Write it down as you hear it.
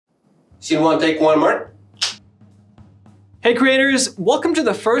Scene one, take one, Mark. Hey creators, welcome to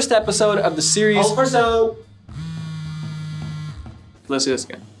the first episode of the series. Hold for sound. Let's do this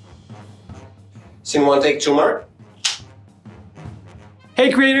again. Scene one, take two, Mark.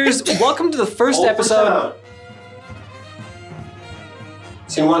 Hey creators, welcome to the first Hold episode. for sound.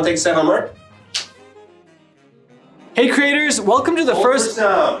 Scene one, take seven, Mark. Hey creators, welcome to the Hold first. for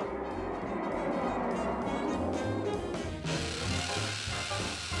sound.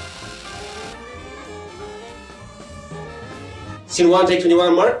 Scene one, take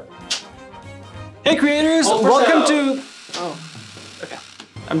 21, Mark. Hey creators, Hold for welcome sound. to. Oh, okay.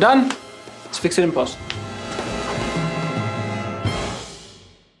 I'm done. Let's fix it in post.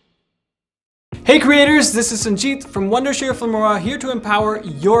 Hey creators, this is Sanjeet from Wondershare Filmora, here to empower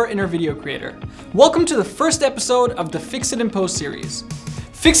your inner video creator. Welcome to the first episode of the Fix It in Post series.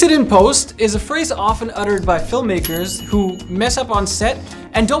 Fix it in post is a phrase often uttered by filmmakers who mess up on set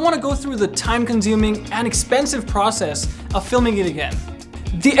and don't want to go through the time-consuming and expensive process of filming it again.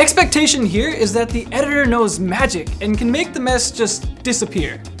 The expectation here is that the editor knows magic and can make the mess just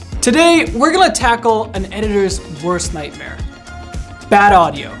disappear. Today, we're gonna tackle an editor's worst nightmare: bad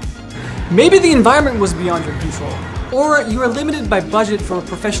audio. Maybe the environment was beyond your control, or you are limited by budget for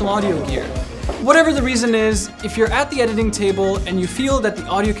professional audio gear. Whatever the reason is, if you're at the editing table and you feel that the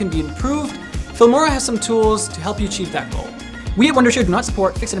audio can be improved, Filmora has some tools to help you achieve that goal. We at Wondershare do not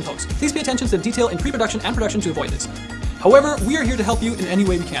support Fix It in Post. Please pay attention to the detail in pre-production and production to avoid this. However, we are here to help you in any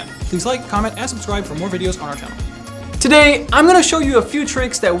way we can. Please like, comment, and subscribe for more videos on our channel. Today, I'm going to show you a few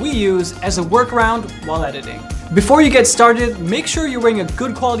tricks that we use as a workaround while editing. Before you get started, make sure you're wearing a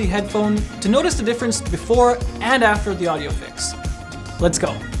good quality headphone to notice the difference before and after the audio fix. Let's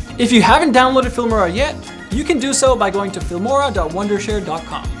go. If you haven't downloaded Filmora yet, you can do so by going to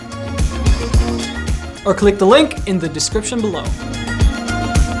filmora.wondershare.com or click the link in the description below.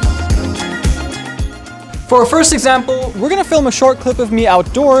 For our first example, we're going to film a short clip of me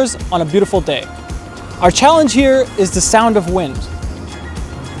outdoors on a beautiful day. Our challenge here is the sound of wind.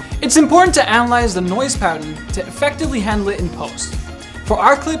 It's important to analyze the noise pattern to effectively handle it in post. For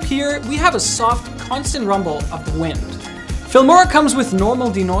our clip here, we have a soft, constant rumble of the wind. Filmora comes with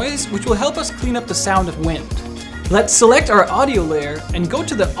normal denoise, which will help us clean up the sound of wind. Let's select our audio layer and go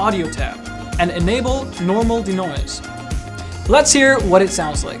to the audio tab and enable normal denoise. Let's hear what it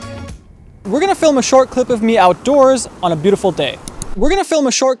sounds like. We're gonna film a short clip of me outdoors on a beautiful day.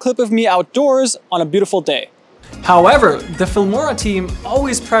 However, the Filmora team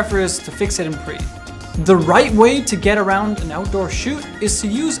always prefers to fix it in pre. The right way to get around an outdoor shoot is to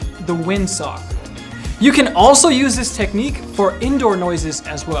use the windsock. You can also use this technique for indoor noises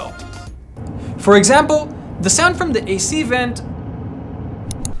as well. For example, the sound from the AC vent,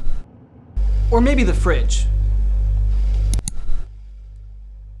 or maybe the fridge.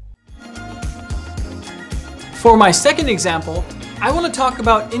 For my second example, I want to talk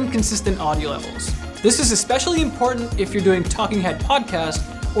about inconsistent audio levels. This is especially important if you're doing talking head podcasts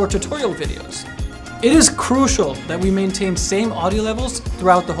or tutorial videos. It is crucial that we maintain same audio levels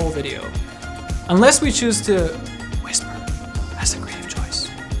throughout the whole video, unless we choose to whisper as a creative choice.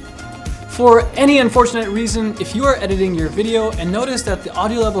 For any unfortunate reason, if you are editing your video and notice that the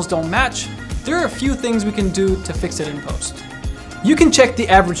audio levels don't match, there are a few things we can do to fix it in post. You can check the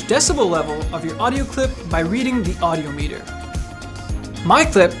average decibel level of your audio clip by reading the audio meter. My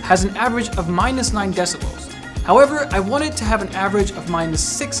clip has an average of -9 decibels. However, I want it to have an average of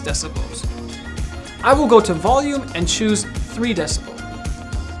 -6 decibels. I will go to volume and choose 3 decibel.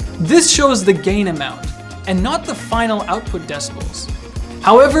 This shows the gain amount and not the final output decibels.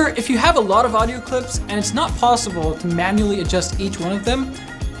 However, if you have a lot of audio clips and it's not possible to manually adjust each one of them,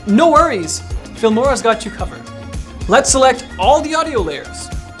 no worries, Filmora's got you covered. Let's select all the audio layers.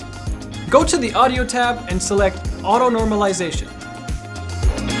 Go to the audio tab and select auto normalization.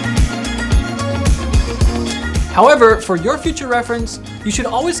 However, for your future reference, you should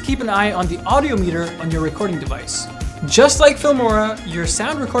always keep an eye on the audio meter on your recording device. Just like Filmora, your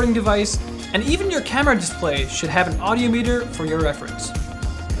sound recording device and even your camera display should have an audio meter for your reference.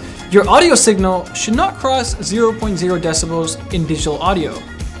 Your audio signal should not cross 0.0 decibels in digital audio.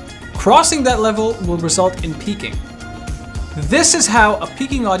 Crossing that level will result in peaking. This is how a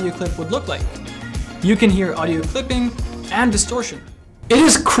peaking audio clip would look like. You can hear audio clipping and distortion. It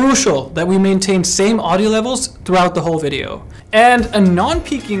is crucial that we maintain same audio levels throughout the whole video. And a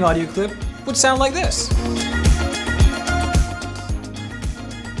non-peaking audio clip would sound like this.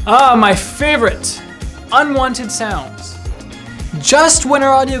 Ah, my favorite, Unwanted Sounds. Just when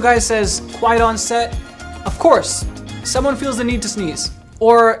our audio guy says quiet on set, of course, someone feels the need to sneeze,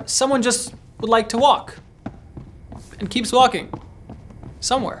 or someone just would like to walk and keeps walking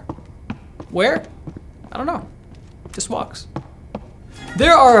somewhere. Where? I don't know. Just walks.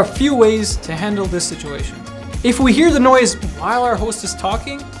 There are a few ways to handle this situation. If we hear the noise while our host is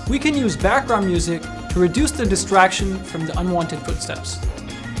talking, we can use background music to reduce the distraction from the unwanted footsteps.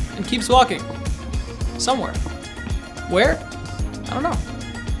 And keeps walking. Somewhere. Where? I don't know.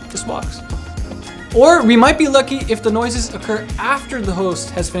 Just walks. Or we might be lucky if the noises occur after the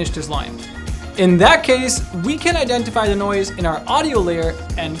host has finished his line. In that case, we can identify the noise in our audio layer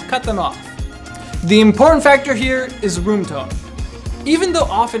and cut them off. The important factor here is room tone. Even though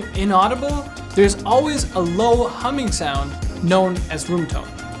often inaudible, there's always a low humming sound known as room tone.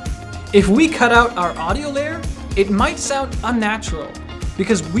 If we cut out our audio layer, it might sound unnatural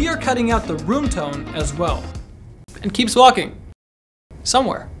because we are cutting out the room tone as well. And keeps walking.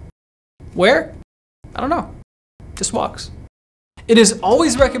 Somewhere. Where? I don't know. Just walks. It is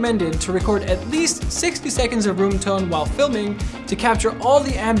always recommended to record at least 60 seconds of room tone while filming to capture all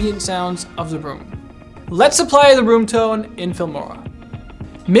the ambient sounds of the room. Let's apply the room tone in Filmora.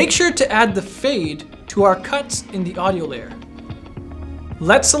 Make sure to add the fade to our cuts in the audio layer.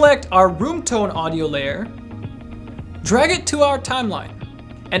 Let's select our room tone audio layer, drag it to our timeline,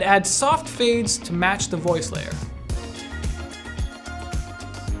 and add soft fades to match the voice layer.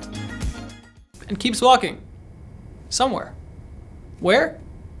 And keeps walking. Somewhere. Where?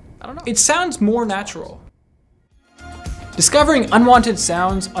 I don't know. It sounds more natural. Discovering unwanted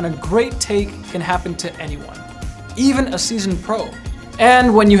sounds on a great take can happen to anyone, even a seasoned pro.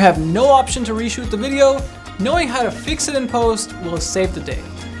 And when you have no option to reshoot the video, knowing how to fix it in post will save the day.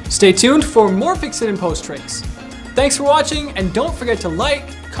 Stay tuned for more fix it in post tricks. Thanks for watching, and don't forget to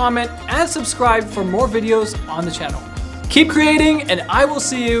like, comment, and subscribe for more videos on the channel. Keep creating, and I will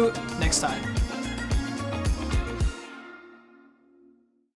see you next time.